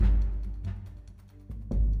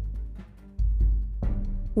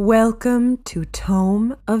Welcome to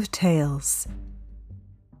Tome of Tales.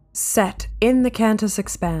 Set in the Kantas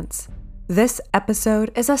Expanse, this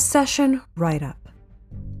episode is a session write-up,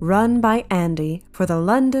 run by Andy for the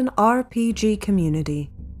London RPG community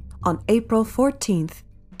on April 14th,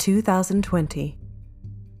 2020.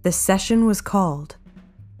 The session was called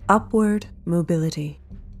Upward Mobility.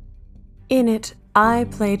 In it, I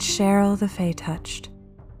played Cheryl the Fey-Touched,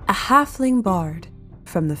 a halfling bard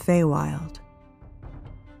from the Feywild.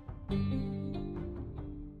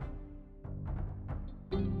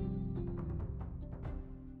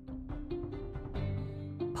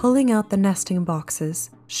 Pulling out the nesting boxes,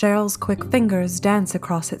 Cheryl's quick fingers dance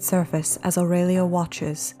across its surface as Aurelia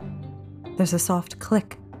watches. There's a soft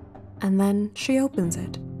click, and then she opens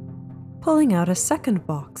it, pulling out a second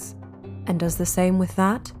box, and does the same with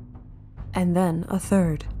that, and then a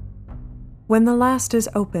third. When the last is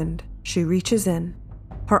opened, she reaches in,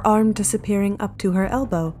 her arm disappearing up to her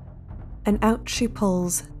elbow, and out she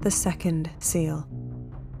pulls the second seal,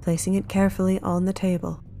 placing it carefully on the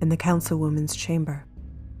table in the councilwoman's chamber.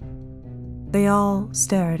 They all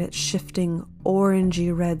stare at its shifting,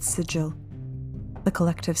 orangey-red sigil, the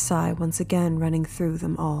collective sigh once again running through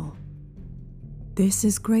them all. "This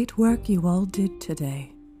is great work you all did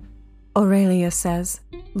today," Aurelia says,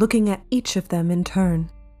 looking at each of them in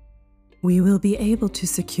turn. "We will be able to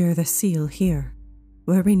secure the seal here,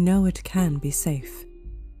 where we know it can be safe."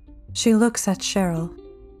 She looks at Cheryl.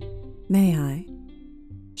 "May I?"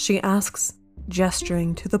 she asks,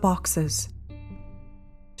 gesturing to the boxes.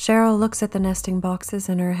 Cheryl looks at the nesting boxes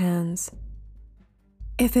in her hands.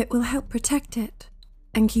 "If it will help protect it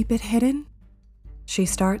and keep it hidden," she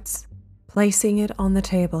starts, placing it on the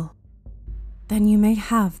table. "Then you may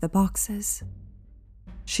have the boxes."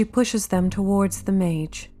 She pushes them towards the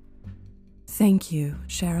mage. "Thank you,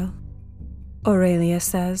 Cheryl," Aurelia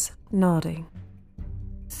says, nodding.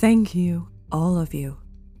 "Thank you, all of you.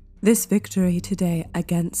 This victory today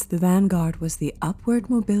against the Vanguard was the upward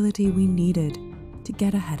mobility we needed to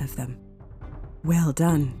get ahead of them. Well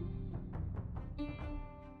done."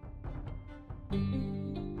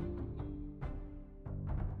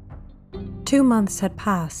 Two months had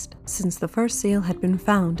passed since the first seal had been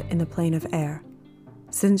found in the plane of air,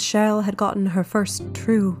 since Cheryl had gotten her first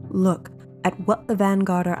true look at what the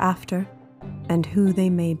Vanguard are after and who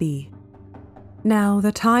they may be. Now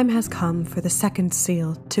the time has come for the second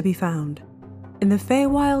seal to be found, in the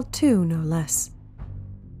Feywild too, no less.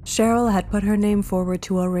 Cheryl had put her name forward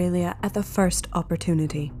to Aurelia at the first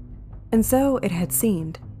opportunity, and so it had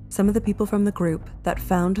seemed some of the people from the group that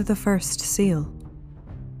found the first seal.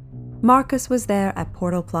 Marcus was there at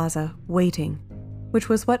Portal Plaza, waiting, which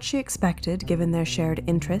was what she expected given their shared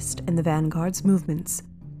interest in the Vanguard's movements.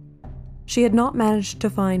 She had not managed to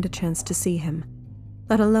find a chance to see him,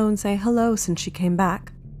 let alone say hello since she came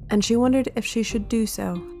back, and she wondered if she should do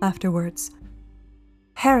so afterwards.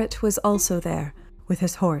 Harriet was also there, with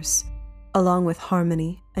his horse, along with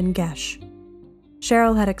Harmony and Gesh.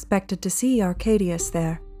 Cheryl had expected to see Arcadius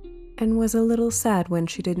there, and was a little sad when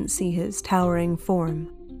she didn't see his towering form,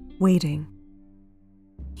 waiting.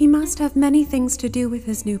 "He must have many things to do with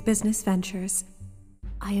his new business ventures.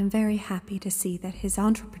 I am very happy to see that his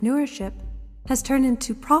entrepreneurship has turned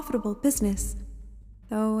into profitable business,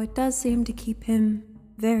 though it does seem to keep him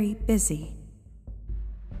very busy."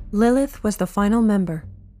 Lilith was the final member,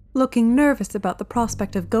 looking nervous about the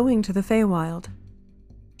prospect of going to the Feywild.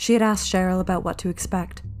 She had asked Cheryl about what to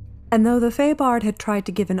expect, and though the Feybard had tried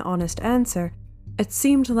to give an honest answer, it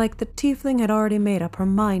seemed like the tiefling had already made up her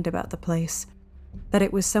mind about the place, that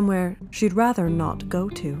it was somewhere she'd rather not go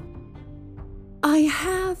to. "I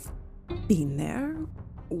have been there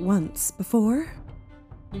once before,"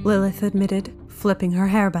 Lilith admitted, flipping her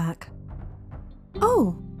hair back.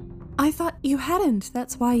 "Oh, I thought you hadn't.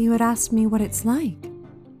 That's why you had asked me what it's like,"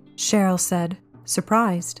 Cheryl said,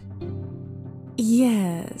 surprised.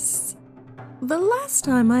 "Yes. The last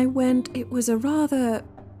time I went, it was a rather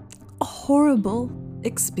horrible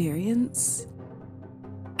experience."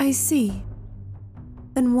 "I see.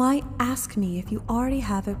 Then why ask me if you already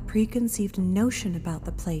have a preconceived notion about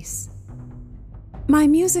the place? My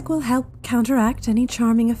music will help counteract any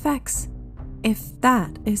charming effects, if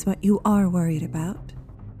that is what you are worried about,"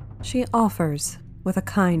 she offers with a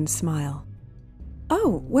kind smile.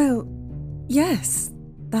 "Oh, well, yes,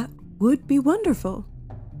 that would be wonderful.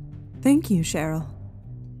 Thank you, Cheryl,"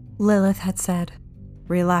 Lilith had said,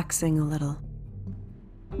 relaxing a little.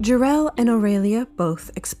 Jarell and Aurelia both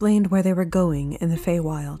explained where they were going in the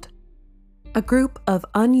Feywild. A group of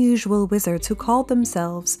unusual wizards who called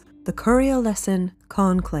themselves the Curiolescent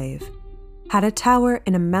Conclave had a tower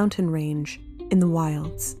in a mountain range in the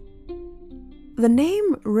wilds. The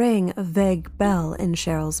name rang a vague bell in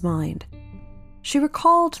Cheryl's mind. She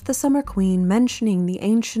recalled the Summer Queen mentioning the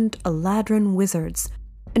ancient Eladrin wizards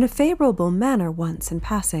in a favorable manner once in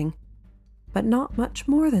passing, but not much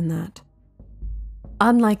more than that.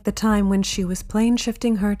 Unlike the time when she was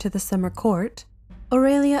plane-shifting her to the Summer Court,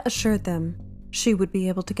 Aurelia assured them she would be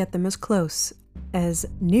able to get them as close as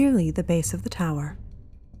nearly the base of the tower.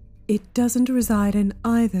 It doesn't reside in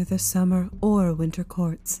either the Summer or Winter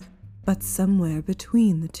Courts, but somewhere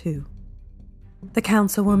between the two, the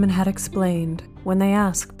councilwoman had explained when they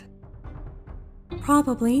asked.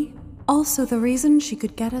 Probably also the reason she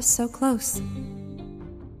could get us so close.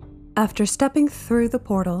 After stepping through the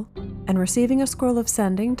portal and receiving a scroll of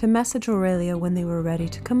sending to message Aurelia when they were ready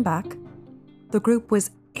to come back, the group was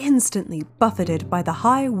instantly buffeted by the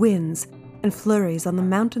high winds and flurries on the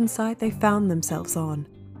mountainside they found themselves on.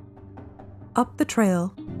 Up the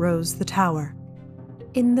trail rose the tower,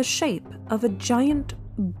 in the shape of a giant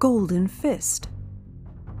golden fist.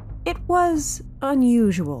 It was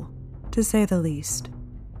unusual, to say the least.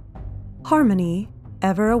 Harmony,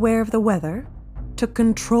 ever aware of the weather, took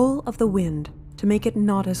control of the wind to make it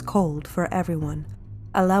not as cold for everyone,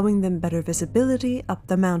 allowing them better visibility up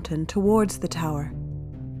the mountain towards the tower.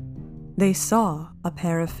 They saw a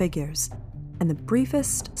pair of figures, and the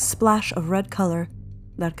briefest splash of red color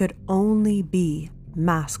that could only be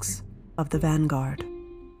masks of the vanguard.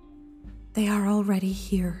 They are already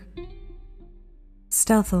here.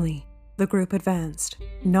 Stealthily, the group advanced,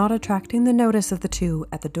 not attracting the notice of the two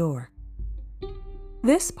at the door.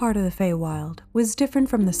 This part of the Feywild was different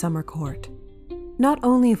from the Summer Court, not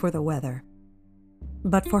only for the weather,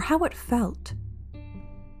 but for how it felt.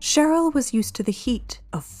 Cheryl was used to the heat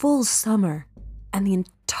of full summer and the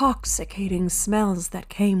intoxicating smells that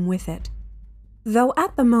came with it. Though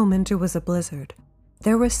at the moment it was a blizzard,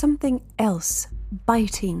 there was something else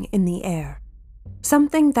biting in the air,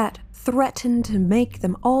 something that threatened to make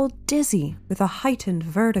them all dizzy with a heightened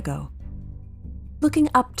vertigo. Looking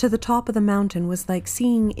up to the top of the mountain was like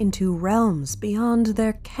seeing into realms beyond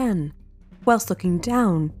their ken, whilst looking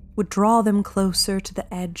down would draw them closer to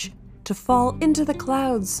the edge, to fall into the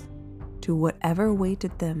clouds, to whatever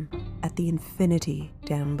waited them at the infinity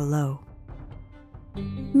down below.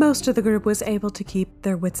 Most of the group was able to keep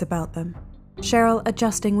their wits about them, Cheryl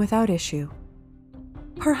adjusting without issue.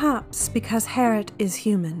 Perhaps because Harriet is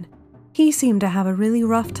human, he seemed to have a really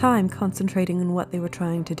rough time concentrating on what they were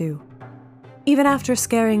trying to do. Even after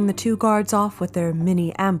scaring the two guards off with their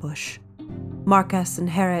mini ambush, Marcus and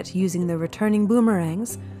Harriet using their returning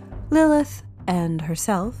boomerangs, Lilith and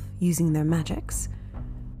herself using their magics,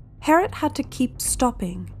 Harriet had to keep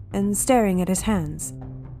stopping and staring at his hands,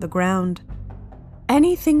 the ground,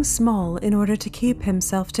 anything small in order to keep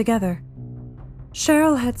himself together.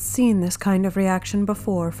 Cheryl had seen this kind of reaction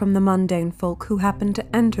before from the mundane folk who happened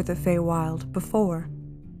to enter the Feywild before,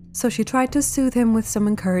 so she tried to soothe him with some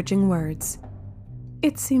encouraging words.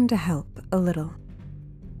 It seemed to help a little.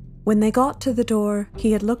 When they got to the door,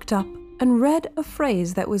 he had looked up and read a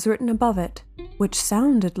phrase that was written above it, which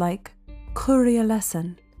sounded like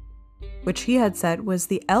Kurialesen, which he had said was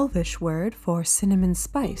the Elvish word for cinnamon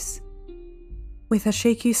spice. With a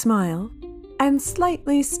shaky smile and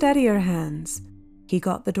slightly steadier hands, he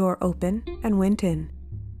got the door open and went in,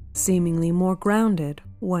 seemingly more grounded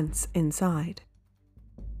once inside.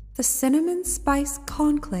 The Cinnamon Spice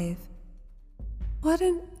Conclave. What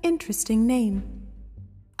an interesting name.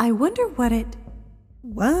 I wonder what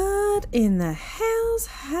in the hell's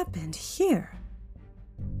happened here?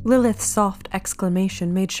 Lilith's soft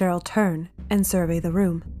exclamation made Cheryl turn and survey the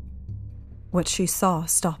room. What she saw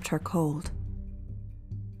stopped her cold.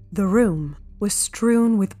 The room was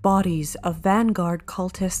strewn with bodies of Vanguard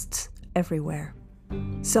cultists everywhere.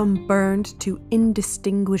 Some burned to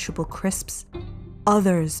indistinguishable crisps,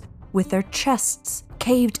 others with their chests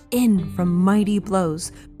caved in from mighty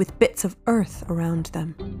blows with bits of earth around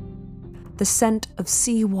them. The scent of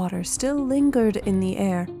seawater still lingered in the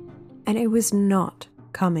air, and it was not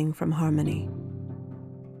coming from Harmony.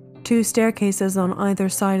 Two staircases on either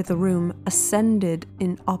side of the room ascended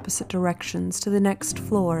in opposite directions to the next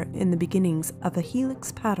floor in the beginnings of a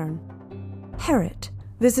helix pattern. Harriet,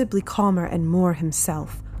 visibly calmer and more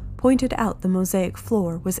himself, pointed out the mosaic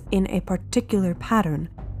floor was in a particular pattern,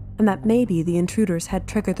 and that maybe the intruders had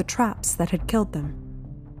triggered the traps that had killed them.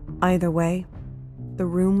 Either way, the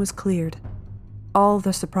room was cleared. All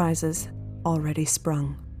the surprises already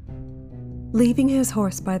sprung. Leaving his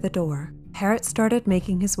horse by the door, Harriet started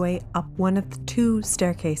making his way up one of the two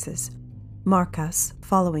staircases, Marcus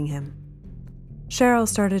following him. Cheryl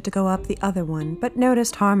started to go up the other one, but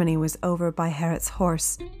noticed Harmony was over by Harriet's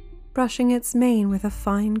horse, brushing its mane with a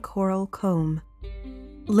fine coral comb.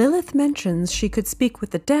 Lilith mentions she could speak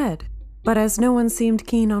with the dead, but as no one seemed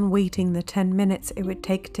keen on waiting the 10 minutes it would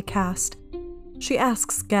take to cast, she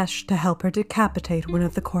asks Gesh to help her decapitate one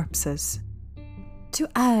of the corpses. To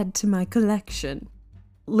add to my collection,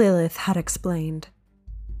 Lilith had explained.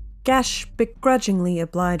 Gesh begrudgingly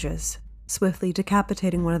obliges, swiftly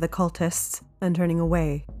decapitating one of the cultists and turning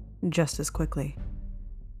away just as quickly.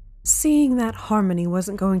 Seeing that Harmony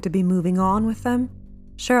wasn't going to be moving on with them,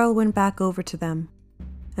 Cheryl went back over to them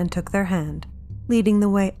and took their hand, leading the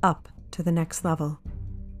way up to the next level.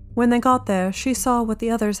 When they got there, she saw what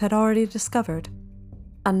the others had already discovered.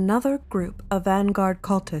 Another group of vanguard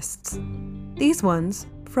cultists. These ones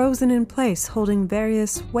frozen in place holding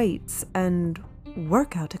various weights and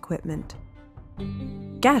workout equipment.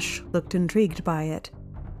 Gesh looked intrigued by it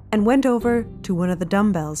and went over to one of the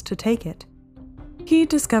dumbbells to take it. He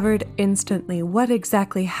discovered instantly what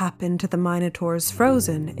exactly happened to the Minotaurs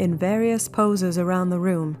frozen in various poses around the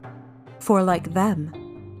room, for like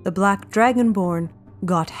them, the Black Dragonborn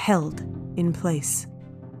got held in place.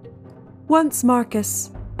 Once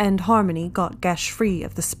Marcus and Harmony got Gesh free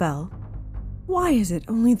of the spell. Why is it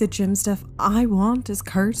only the gym stuff I want is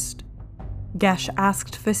cursed? Gesh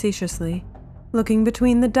asked facetiously, looking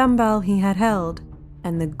between the dumbbell he had held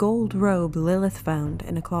and the gold robe Lilith found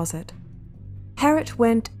in a closet. Harriet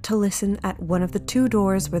went to listen at one of the 2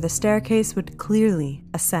 doors where the staircase would clearly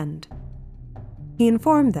ascend. He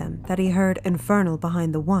informed them that he heard Infernal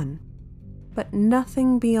behind the one, but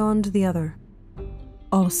nothing beyond the other.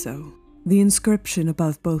 Also, the inscription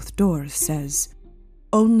above both doors says,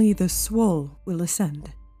 "Only the Swole will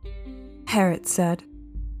ascend," Harriet said.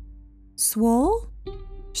 Swole?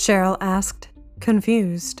 Cheryl asked,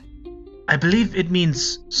 confused. I believe it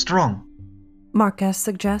means strong, Marcus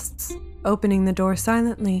suggests, opening the door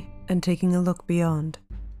silently and taking a look beyond.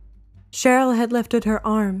 Cheryl had lifted her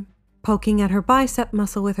arm, poking at her bicep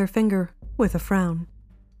muscle with her finger, with a frown.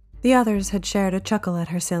 The others had shared a chuckle at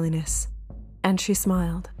her silliness, and she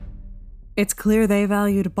smiled. It's clear they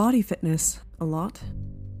valued body fitness a lot.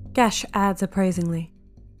 Gesh adds appraisingly,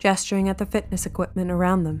 gesturing at the fitness equipment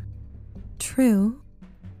around them. True,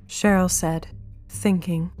 Cheryl said,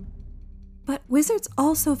 thinking. But wizards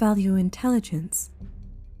also value intelligence.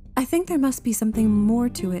 I think there must be something more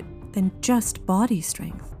to it than just body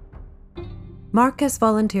strength. Marcus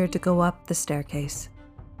volunteered to go up the staircase.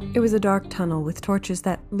 It was a dark tunnel with torches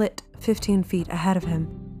that lit 15 feet ahead of him,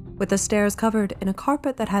 with the stairs covered in a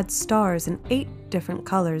carpet that had stars in 8 different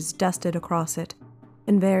colors dusted across it,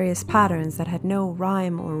 in various patterns that had no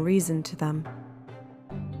rhyme or reason to them.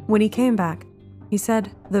 When he came back, he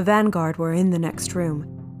said the vanguard were in the next room,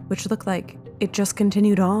 which looked like it just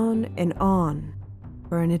continued on and on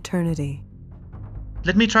for an eternity.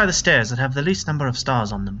 Let me try the stairs that have the least number of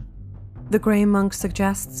stars on them, the Grey Monk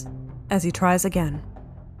suggests, as he tries again.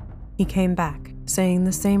 He came back, saying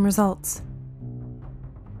the same results.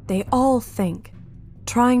 They all think,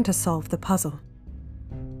 trying to solve the puzzle.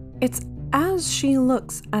 It's as she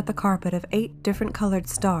looks at the carpet of 8 different colored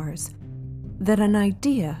stars that an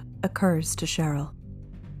idea occurs to Cheryl.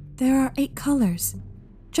 There are 8 colors,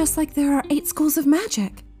 just like there are 8 schools of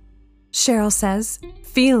magic, Cheryl says,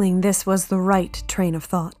 feeling this was the right train of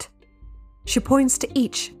thought. She points to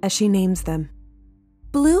each as she names them.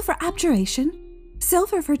 Blue for abjuration,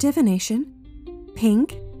 silver for divination,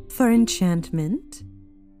 pink for enchantment,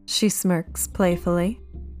 she smirks playfully,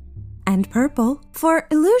 and purple for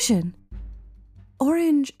illusion.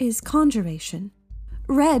 Orange is conjuration,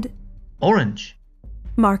 red... Orange,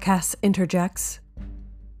 Marcus interjects.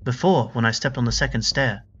 Before, when I stepped on the second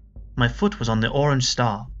stair, my foot was on the orange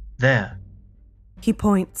star, there. He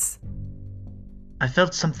points. I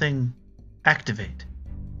felt something activate.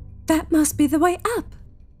 That must be the way up.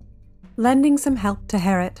 Lending some help to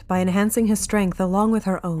Harriet by enhancing his strength along with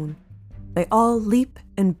her own, they all leap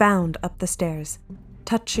and bound up the stairs,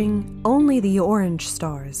 touching only the orange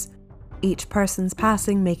stars, each person's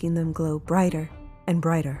passing making them glow brighter and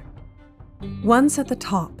brighter. Once at the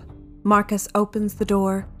top, Marcus opens the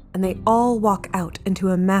door and they all walk out into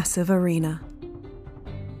a massive arena,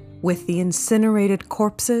 with the incinerated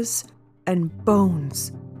corpses and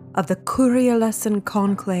bones of the Curiolescent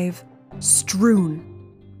Conclave strewn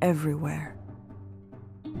everywhere.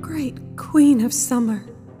 Great Queen of Summer,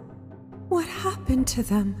 what happened to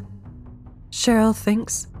them? Cheryl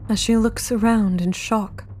thinks as she looks around in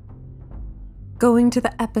shock. Going to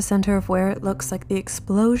the epicenter of where it looks like the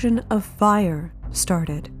explosion of fire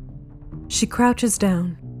started, she crouches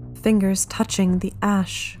down, fingers touching the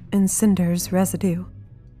ash and cinders residue.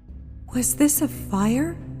 Was this a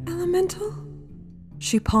fire elemental?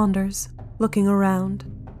 She ponders, looking around.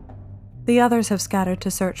 The others have scattered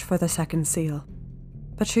to search for the second seal,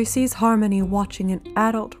 but she sees Harmony watching an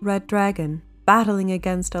adult red dragon battling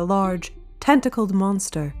against a large, tentacled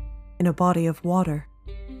monster in a body of water.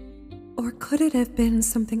 Or could it have been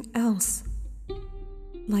something else?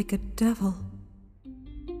 Like a devil?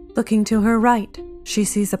 Looking to her right, she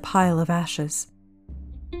sees a pile of ashes.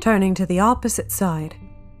 Turning to the opposite side,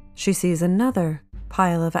 she sees another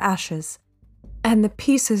pile of ashes, and the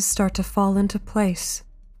pieces start to fall into place.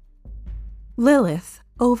 Lilith,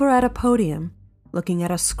 over at a podium, looking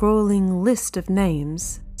at a scrolling list of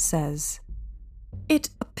names, says, "It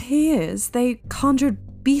appears they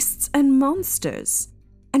conjured beasts and monsters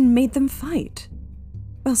and made them fight,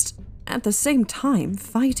 whilst at the same time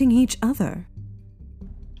fighting each other."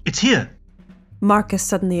 It's here! Marcus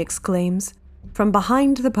suddenly exclaims from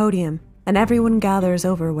behind the podium, and everyone gathers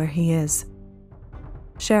over where he is.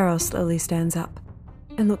 Cheryl slowly stands up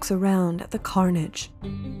and looks around at the carnage,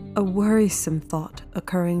 a worrisome thought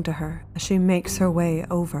occurring to her as she makes her way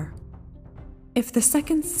over. If the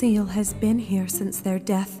second seal has been here since their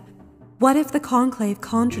death, what if the Conclave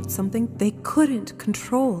conjured something they couldn't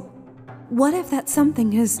control? What if that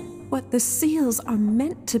something is what the seals are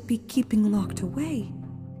meant to be keeping locked away?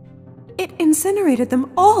 It incinerated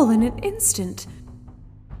them all in an instant.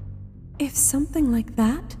 If something like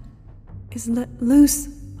that is let loose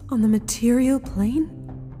on the material plane?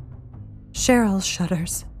 Cheryl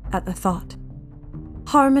shudders at the thought.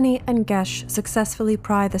 Harmony and Gesh successfully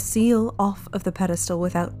pry the seal off of the pedestal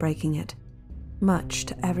without breaking it, much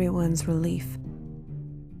to everyone's relief.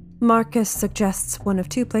 Marcus suggests one of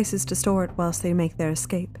two places to store it whilst they make their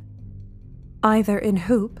escape. Either in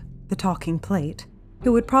Hoop, the talking plate,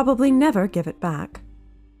 who would probably never give it back,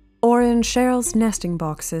 or in Cheryl's nesting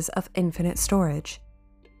boxes of infinite storage.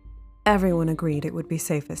 Everyone agreed it would be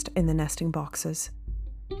safest in the nesting boxes.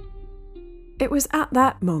 It was at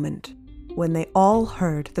that moment when they all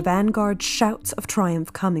heard the vanguard shouts of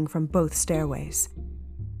triumph coming from both stairways.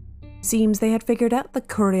 Seems they had figured out the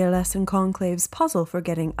Coriolis and Conclave's puzzle for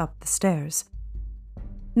getting up the stairs.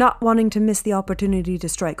 Not wanting to miss the opportunity to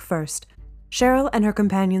strike first, Cheryl and her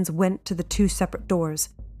companions went to the two separate doors,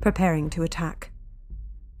 preparing to attack.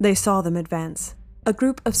 They saw them advance, a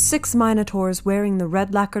group of 6 Minotaurs wearing the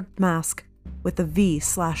red lacquered mask with the V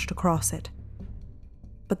slashed across it.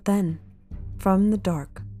 But then, from the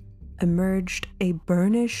dark, emerged a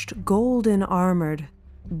burnished, golden-armored,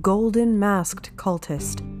 golden-masked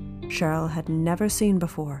cultist Cheryl had never seen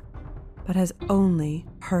before, but has only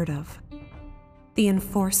heard of. The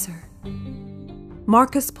Enforcer.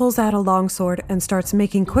 Marcus pulls out a longsword and starts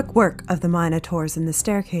making quick work of the Minotaurs in the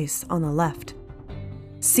staircase on the left.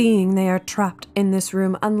 Seeing they are trapped in this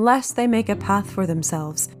room unless they make a path for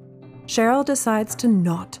themselves, Cheryl decides to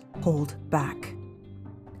not hold back.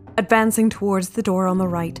 Advancing towards the door on the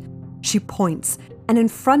right, she points, and in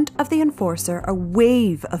front of the Enforcer, a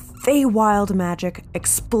wave of Feywild magic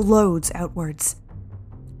explodes outwards.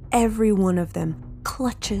 Every one of them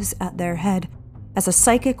clutches at their head as a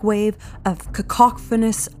psychic wave of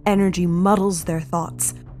cacophonous energy muddles their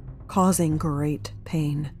thoughts, causing great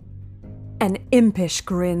pain. An impish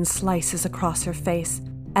grin slices across her face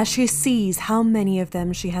as she sees how many of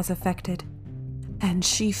them she has affected, and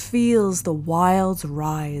she feels the wilds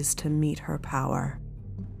rise to meet her power.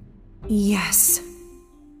 Yes.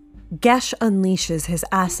 Gesh unleashes his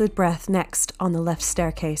acid breath next on the left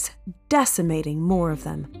staircase, decimating more of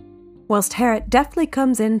them, whilst Harriet deftly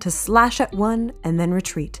comes in to slash at one and then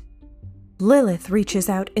retreat. Lilith reaches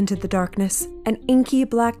out into the darkness, and inky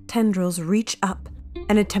black tendrils reach up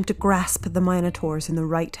and attempt to grasp the Minotaurs in the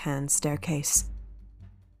right-hand staircase.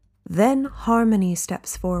 Then Harmony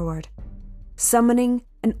steps forward, summoning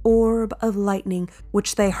an orb of lightning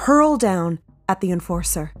which they hurl down at the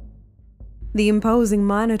Enforcer. The imposing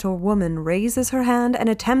Minotaur woman raises her hand and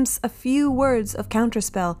attempts a few words of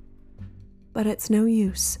counterspell, but it's no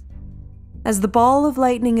use. As the ball of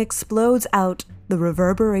lightning explodes out, the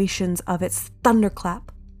reverberations of its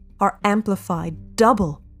thunderclap are amplified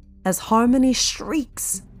double as Harmony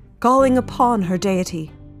shrieks, calling upon her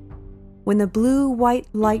deity. When the blue-white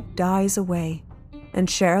light dies away and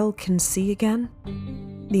Cheryl can see again,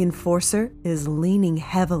 the Enforcer is leaning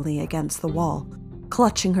heavily against the wall,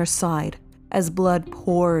 clutching her side as blood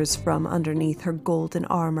pours from underneath her golden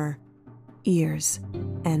armor, ears,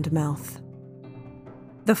 and mouth.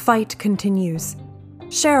 The fight continues,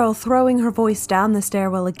 Cheryl throwing her voice down the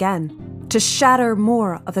stairwell again to shatter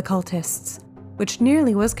more of the cultists, which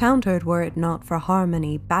nearly was countered were it not for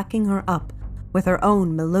Harmony backing her up with her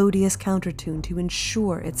own melodious countertune to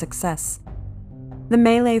ensure its success. The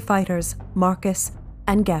melee fighters, Marcus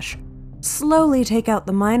and Gesh, slowly take out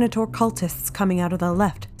the Minotaur cultists coming out of the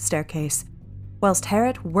left staircase, whilst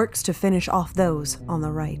Harriet works to finish off those on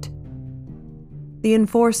the right. The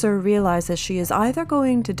Enforcer realizes she is either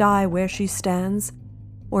going to die where she stands,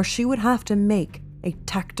 or she would have to make a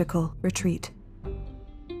tactical retreat.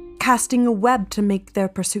 Casting a web to make their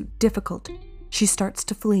pursuit difficult, she starts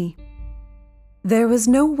to flee. There was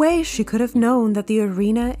no way she could have known that the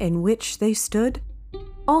arena in which they stood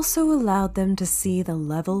also allowed them to see the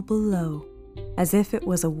level below, as if it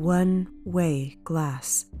was a one-way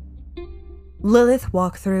glass. Lilith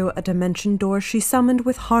walked through a dimension door she summoned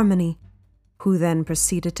with Harmony, who then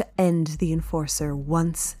proceeded to end the Enforcer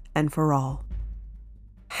once and for all.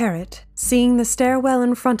 Harriet, seeing the stairwell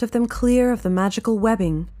in front of them clear of the magical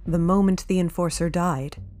webbing the moment the Enforcer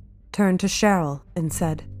died, turned to Cheryl and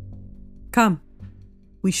said, "Come,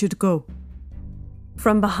 we should go."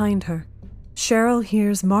 From behind her, Cheryl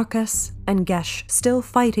hears Marcus and Gesh still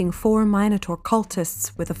fighting 4 Minotaur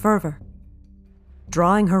cultists with a fervor.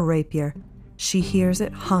 Drawing her rapier, she hears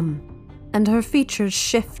it hum, and her features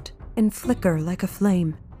shift and flicker like a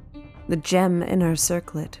flame, the gem in her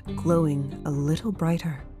circlet glowing a little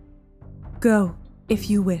brighter. "Go, if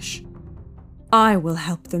you wish. I will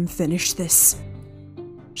help them finish this."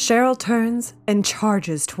 Cheryl turns and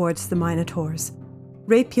charges towards the Minotaurs,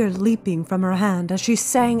 rapier leaping from her hand as she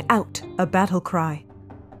sang out a battle cry.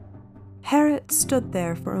 Harriet stood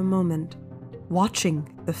there for a moment, watching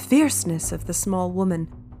the fierceness of the small woman,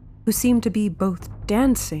 who seemed to be both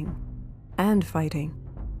dancing and fighting.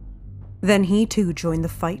 Then he too joined the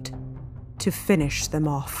fight to finish them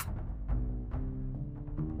off.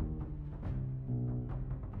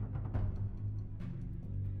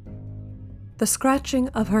 The scratching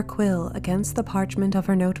of her quill against the parchment of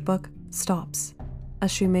her notebook stops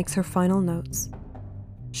as she makes her final notes.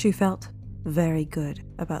 She felt very good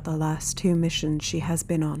about the last 2 missions she has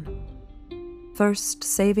been on. First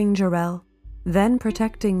saving Jarrell, then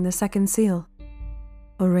protecting the second seal.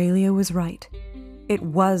 Aurelia was right. It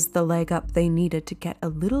was the leg up they needed to get a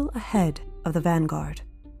little ahead of the vanguard.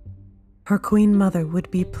 Her Queen Mother would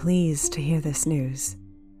be pleased to hear this news.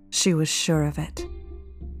 She was sure of it.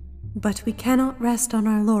 But we cannot rest on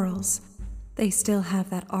our laurels. They still have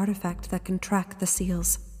that artifact that can track the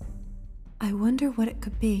seals. I wonder what it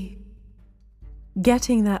could be.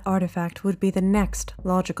 Getting that artifact would be the next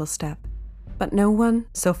logical step, but no one,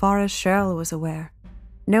 so far as Cheryl was aware,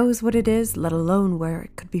 knows what it is, let alone where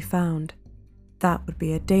it could be found. That would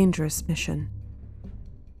be a dangerous mission.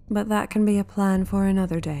 But that can be a plan for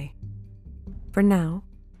another day. For now,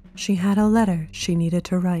 she had a letter she needed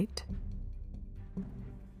to write.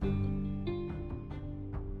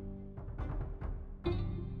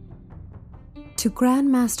 To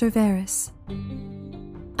Grand Master Varys,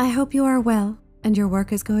 I hope you are well, and your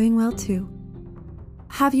work is going well too.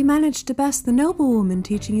 Have you managed to best the noblewoman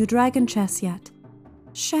teaching you dragon chess yet?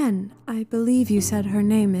 Shen, I believe you said her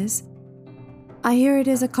name is. I hear it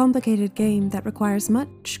is a complicated game that requires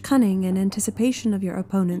much cunning and anticipation of your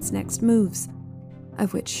opponent's next moves,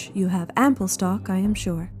 of which you have ample stock, I am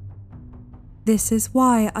sure. This is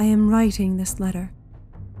why I am writing this letter.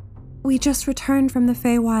 We just returned from the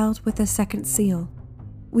Feywild with the second seal.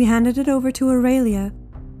 We handed it over to Aurelia,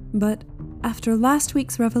 but after last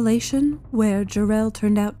week's revelation, where Jarrell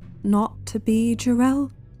turned out not to be Jarrell,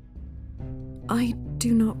 I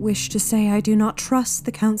do not wish to say I do not trust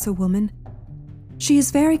the councilwoman. She is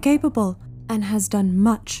very capable and has done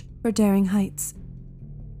much for Daring Heights.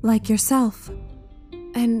 Like yourself.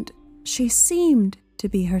 And she seemed to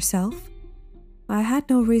be herself. I had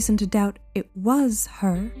no reason to doubt it was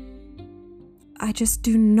her. I just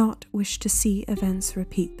do not wish to see events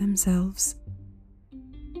repeat themselves.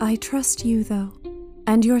 I trust you, though,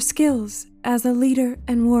 and your skills as a leader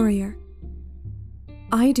and warrior.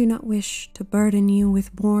 I do not wish to burden you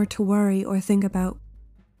with more to worry or think about,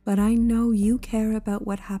 but I know you care about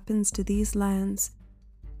what happens to these lands,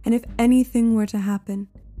 and if anything were to happen,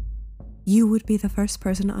 you would be the first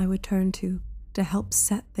person I would turn to help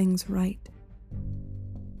set things right.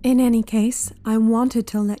 In any case, I wanted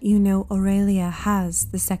to let you know Aurelia has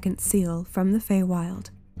the second seal from the Feywild,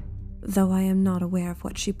 though I am not aware of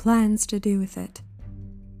what she plans to do with it.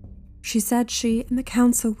 She said she and the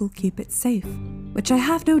council will keep it safe, which I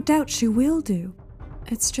have no doubt she will do.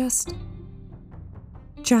 It's just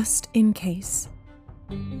in case.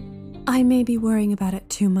 I may be worrying about it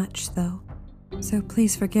too much, though, so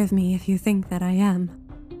please forgive me if you think that I am.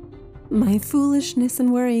 My foolishness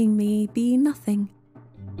in worrying may be nothing,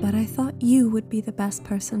 but I thought you would be the best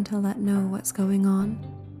person to let know what's going on.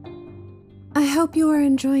 I hope you are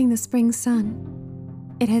enjoying the spring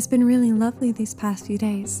sun. It has been really lovely these past few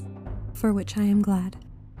days, for which I am glad.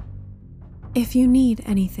 If you need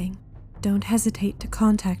anything, don't hesitate to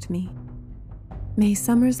contact me. May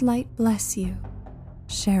summer's light bless you,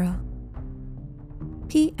 Cheryl.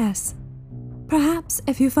 P.S. Perhaps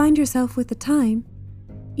if you find yourself with the time,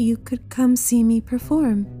 you could come see me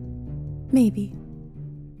perform. Maybe.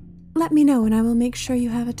 Let me know and I will make sure you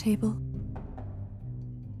have a table.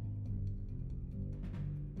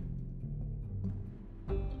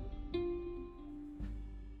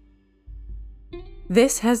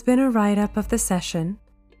 This has been a write-up of the session,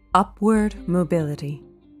 Upward Mobility,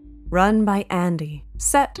 run by Andy,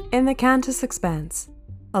 set in the Kantas Expanse,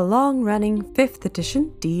 a long-running 5th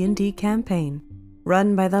edition D&D campaign,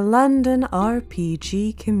 run by the London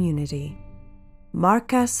RPG community.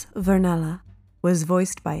 Marcus Vernella was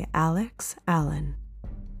voiced by Alex Allen.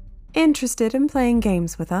 Interested in playing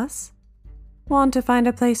games with us? Want to find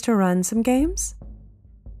a place to run some games?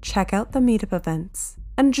 Check out the meetup events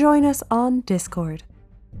and join us on Discord.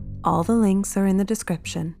 All the links are in the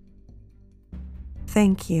description.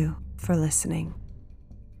 Thank you for listening.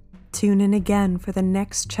 Tune in again for the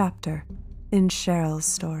next chapter in Cheryl's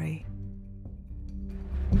story.